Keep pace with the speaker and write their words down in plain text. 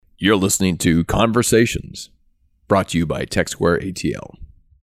You're listening to Conversations, brought to you by TechSquare ATL.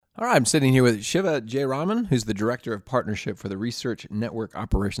 All right, I'm sitting here with Shiva Jayaraman, who's the Director of Partnership for the Research Network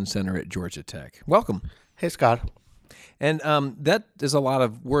Operations Center at Georgia Tech. Welcome. Hey, Scott. And that is a lot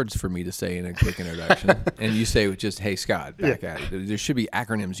of words for me to say in a quick introduction. And you say just, hey, Scott, back at it. There should be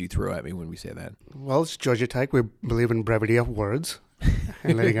acronyms you throw at me when we say that. Well, it's Georgia Tech. We believe in brevity of words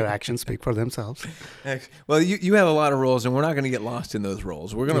and letting our actions speak for themselves. Well, you have a lot of roles, and we're not going to get lost in those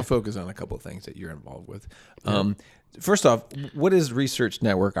roles. We're going to focus on a couple of things that you're involved with. First off, what is Research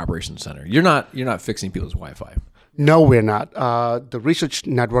Network Operations Center? You're not fixing people's Wi-Fi. No, we're not. The Research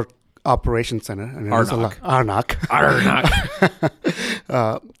Network Operations Center, RNOC,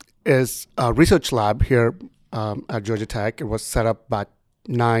 is a research lab here at Georgia Tech. It was set up about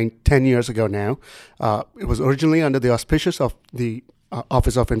 9-10 years ago now. It was originally under the auspices of the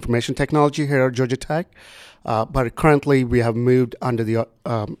Office of Information Technology here at Georgia Tech, but currently we have moved under the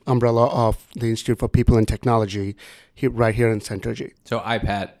umbrella of the Institute for People and Technology right here in Centergy. So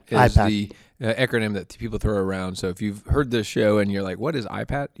IPAT is the acronym that people throw around. So if you've heard this show and you're like, what is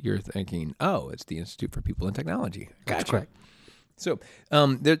IPAT? You're thinking, oh, it's the Institute for People and Technology. Gotcha. That's correct. So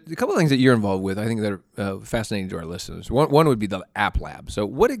there are a couple of things that you're involved with, I think, that are fascinating to our listeners. One would be the App Lab. So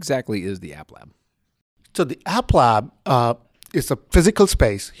what exactly is the App Lab? So the App Lab is a physical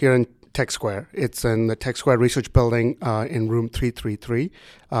space here in Tech Square. It's in the Tech Square Research Building in room 333.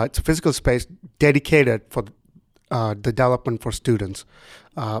 It's a physical space dedicated for the development for students,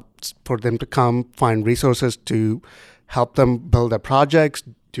 for them to come find resources to help them build their projects,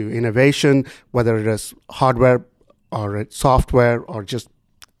 do innovation, whether it is hardware or it's software, or just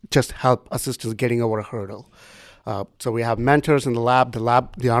help assistants getting over a hurdle. So we have mentors in the lab. The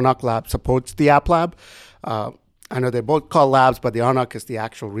RNOC lab supports the App Lab. I know they're both called labs, but the RNOC is the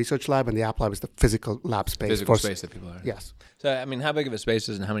actual research lab, and the App Lab is the physical lab space. Physical space that people are. Yes. So, I mean, how big of a space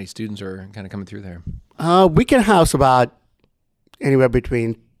is it, and how many students are kind of coming through there? We can house about anywhere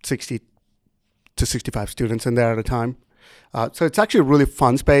between 60 to 65 students in there at a time. So it's actually a really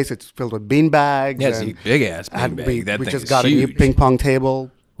fun space. It's filled with bean bags. Yeah, it's a big-ass bean bag. We just got a new ping pong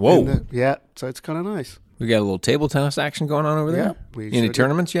table. Whoa. So it's kind of nice. We got a little table tennis action going on over there? Yeah. Any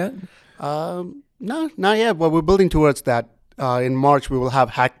tournaments yet? No, not yet. Well, we're building towards that. In March, we will have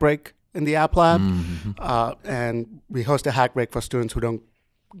Hack Break in the App Lab. And we host a Hack Break for students who don't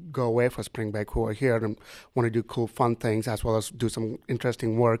go away for spring break, who are here and want to do cool, fun things, as well as do some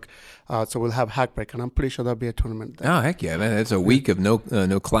interesting work. So we'll have Hack Break, and I'm pretty sure there'll be a tournament there. Oh, heck yeah, man. It's a week of no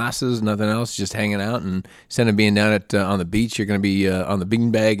classes, nothing else, just hanging out. And instead of being down at on the beach, you're going to be on the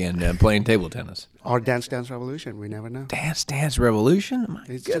beanbag and playing table tennis. Or Dance Dance Revolution. We never know. Dance Revolution?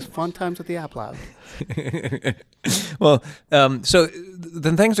 It's just fun times at the App Lab. Well, so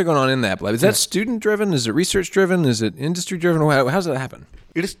then things are going on in the App Lab. Is that student-driven? Is it research-driven? Is it industry-driven? How does that happen?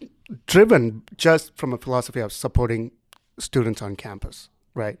 It is driven just from a philosophy of supporting students on campus,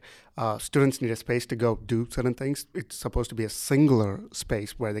 right? Students need a space to go do certain things. It's supposed to be a singular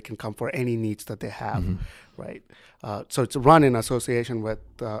space where they can come for any needs that they have, right? So it's run in association with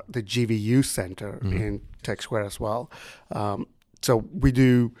the GVU Center in Tech Square as well. So we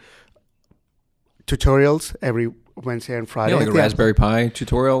do tutorials every Wednesday and Friday. Yeah, like a Raspberry Pi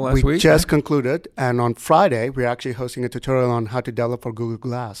tutorial last week? We just concluded, and on Friday, we're actually hosting a tutorial on how to develop for Google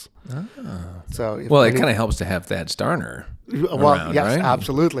Glass. So it kind of helps to have Thad Starner around, yes, right?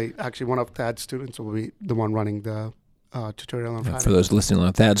 Absolutely. Actually, one of Thad's students will be the one running the tutorial on Friday. For those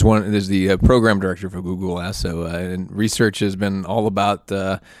listening, Thad's is the program director for Google Glass. So and research has been all about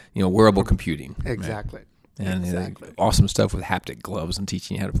wearable computing. Exactly. Right? And awesome stuff with haptic gloves and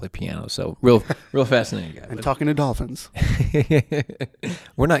teaching you how to play piano. So real fascinating guy. And talking to dolphins.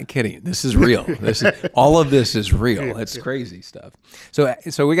 We're not kidding. This is real. All of this is real. It's crazy stuff.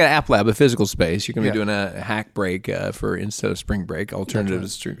 So we got App Lab, a physical space. You're going to be doing a Hack Break for instead of spring break, alternative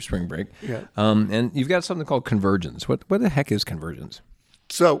to spring break. Yeah. And you've got something called Convergence. What the heck is Convergence?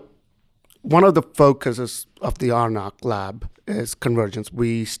 So one of the focuses of the RNOC lab is convergence.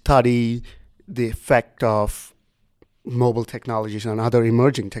 We study the effect of mobile technologies and other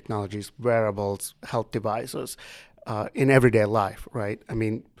emerging technologies, wearables, health devices, in everyday life, right? I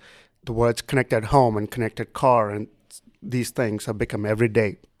mean, the words connected home and connected car and these things have become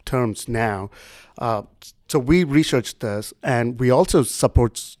everyday terms now. So we research this, and we also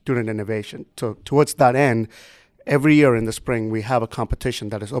support student innovation. So towards that end, every year in the spring, we have a competition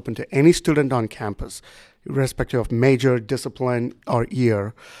that is open to any student on campus, irrespective of major, discipline, or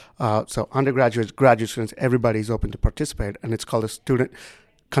year. So undergraduates, graduate students, everybody is open to participate, and it's called a Student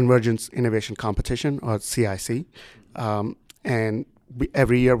Convergence Innovation Competition, or CIC. And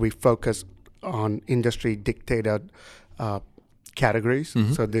every year we focus on industry-dictated categories.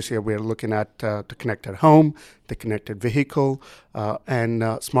 So this year we're looking at the connected home, the connected vehicle, and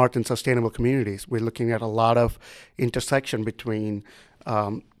smart and sustainable communities. We're looking at a lot of intersection between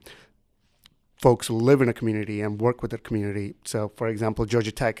folks who live in a community and work with their community. So, for example,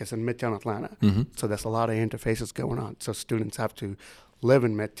 Georgia Tech is in Midtown Atlanta. So there's a lot of interfaces going on. So students have to live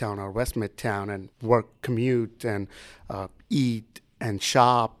in Midtown or West Midtown and work, commute, and eat and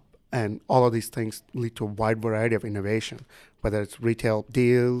shop. And all of these things lead to a wide variety of innovation, whether it's retail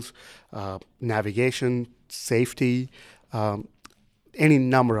deals, navigation, safety, any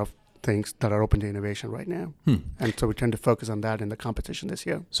number of things that are open to innovation right now. And so we tend to focus on that in the competition this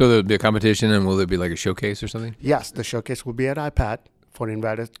year. So there'll be a competition, and will there be like a showcase or something? Yes, the showcase will be at IPAD for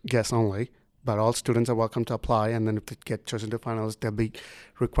invited guests only, but all students are welcome to apply. And then if they get chosen to finalists, they'll be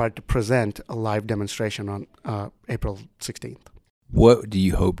required to present a live demonstration on April 16th. What do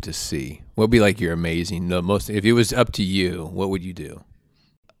you hope to see? What would be like your amazing, the most, if it was up to you, what would you do?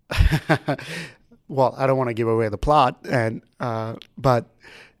 Well, I don't want to give away the plot, and but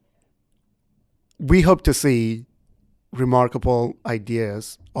we hope to see remarkable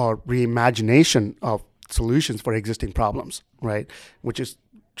ideas or reimagination of solutions for existing problems, right? Which is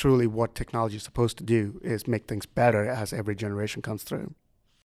truly what technology is supposed to do, is make things better as every generation comes through.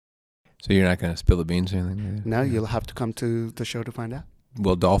 So you're not going to spill the beans or anything? No, you'll have to come to the show to find out.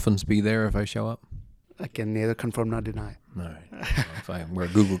 Will dolphins be there if I show up? I can neither confirm nor deny. All right. Well, if I wear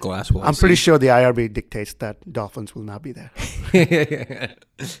Google Glass, will I'm pretty sure the IRB dictates that dolphins will not be there.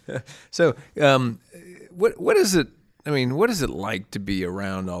 So, what is it? I mean, what is it like to be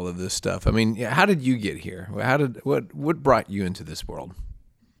around all of this stuff? I mean, how did you get here? What brought you into this world?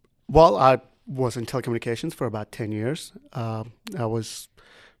 Well, I was in telecommunications for about 10 years. I was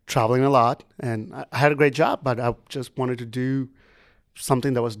traveling a lot, and I had a great job, but I just wanted to do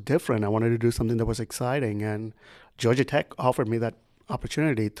something that was different. I wanted to do something that was exciting, and Georgia Tech offered me that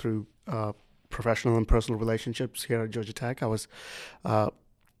opportunity through professional and personal relationships here at Georgia Tech.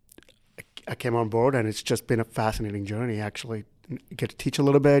 I came on board, and it's just been a fascinating journey, actually. You get to teach a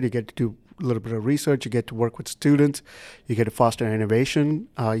little bit, you get to do a little bit of research, you get to work with students, you get to foster innovation,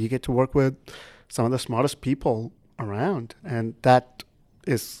 you get to work with some of the smartest people around, and that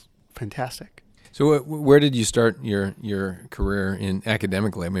is fantastic. So where did you start your career in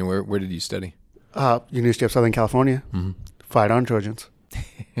academically? I mean, where did you study? University of Southern California, Fired-on Trojans.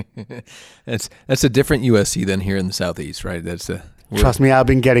 That's a different USC than here in the Southeast, right? Trust me, I've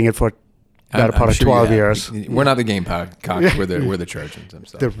been getting it for better part of 12 years. We're not the Gamecock. We're the Trojans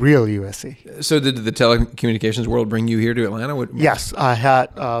themselves. The real USC. So did the telecommunications world bring you here to Atlanta? Yes, I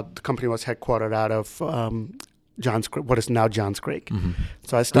had. The company was headquartered out of what is now Johns Creek.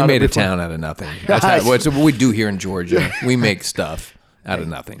 So I started. We made a town out of nothing. That's what we do here in Georgia. We make stuff out of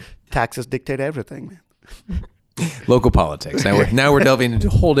nothing. Taxes dictate everything, man. Local politics. Now we're delving into a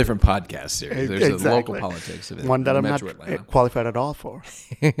whole different podcast series. There's exactly. a local politics of it. One that I'm not qualified at all for.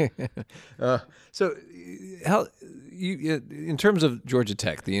 So, how you in terms of Georgia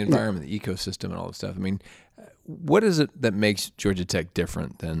Tech, the environment, the ecosystem, and all this stuff? I mean, what is it that makes Georgia Tech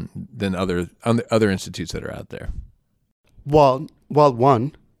different than other institutes that are out there? Well,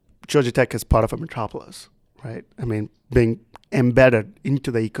 one, Georgia Tech is part of a metropolis, right? I mean, being embedded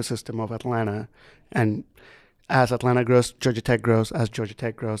into the ecosystem of Atlanta, and as Atlanta grows, Georgia Tech grows. As Georgia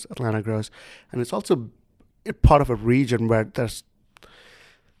Tech grows, Atlanta grows. And it's also a part of a region where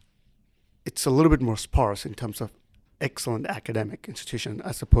it's a little bit more sparse in terms of excellent academic institution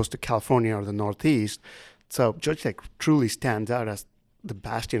as opposed to California or the Northeast. So Georgia Tech truly stands out as the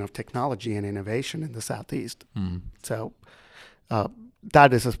bastion of technology and innovation in the Southeast. So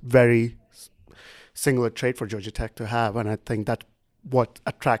that is a very singular trait for Georgia Tech to have, and I think that's what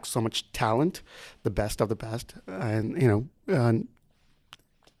attracts so much talent, the best of the best, and I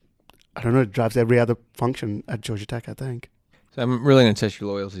don't know, it drives every other function at Georgia Tech, I think. So I'm really going to test your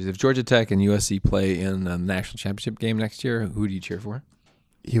loyalties. If Georgia Tech and USC play in the national championship game next year, who do you cheer for?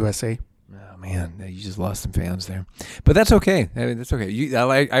 USC. Oh man, you just lost some fans there, but that's okay. I mean, that's okay.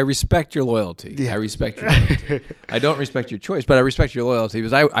 I respect your loyalty. Yeah. I respect your loyalty. I don't respect your choice, but I respect your loyalty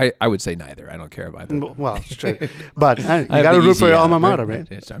because I would say neither. I don't care about that. Well, straight. But you got to root for your alma mater, man.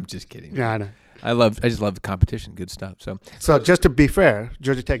 I'm just kidding. Yeah, I know. I just love the competition. Good stuff. So just to be fair,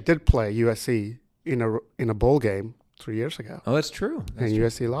 Georgia Tech did play USC in a bowl game 3 years ago. Oh, that's true. And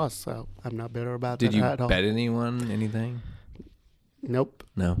USC lost, so I'm not bitter about that at all. Did you bet anything? Nope.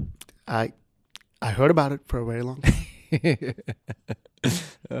 No. I heard about it for a very long time.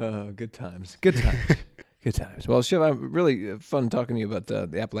 Oh, good times. Good times. Good times. Well, Shiv, I'm really fun talking to you about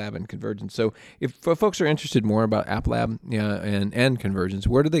the App Lab and Convergence. So if folks are interested more about App Lab and Convergence,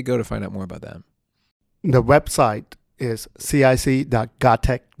 where do they go to find out more about that? The website is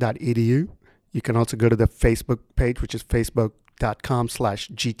cic.gatech.edu. You can also go to the Facebook page, which is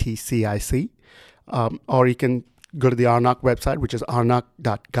facebook.com/GTCIC. Or you can go to the RNOC website, which is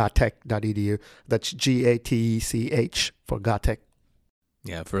rnoc.gatech.edu. That's GATECH for Gatech.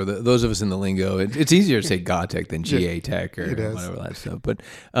 Yeah, for those of us in the lingo, it's easier to say Gatech than GA Tech or whatever that stuff. But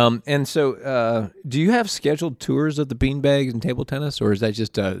and so, do you have scheduled tours of the beanbags and table tennis, or is that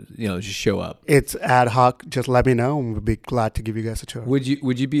just just show up? It's ad hoc. Just let me know, and we'll be glad to give you guys a tour. Would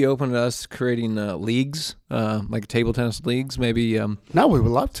you be open to us creating leagues, like table tennis leagues, maybe? No, we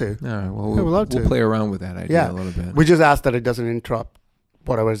would love to. All right, well, we'll play around with that idea a little bit. We just ask that it doesn't interrupt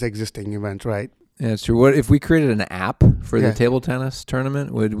whatever's existing event, right? Yeah, that's true. What if we created an app for the table tennis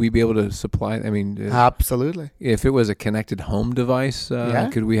tournament? Would we be able to supply? I mean, absolutely. If it was a connected home device,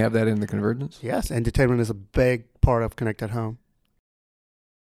 could we have that in the Convergence? Yes, entertainment is a big part of connected home.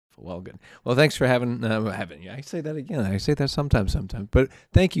 Well, good. Well, thanks for having you. I say that again. I say that sometimes, but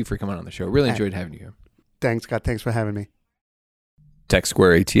thank you for coming on the show. Really enjoyed having you here. Thanks, Scott. Thanks for having me.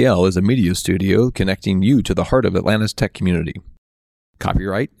 TechSquare ATL is a media studio connecting you to the heart of Atlanta's tech community.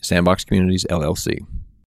 Copyright Sandbox Communities, LLC.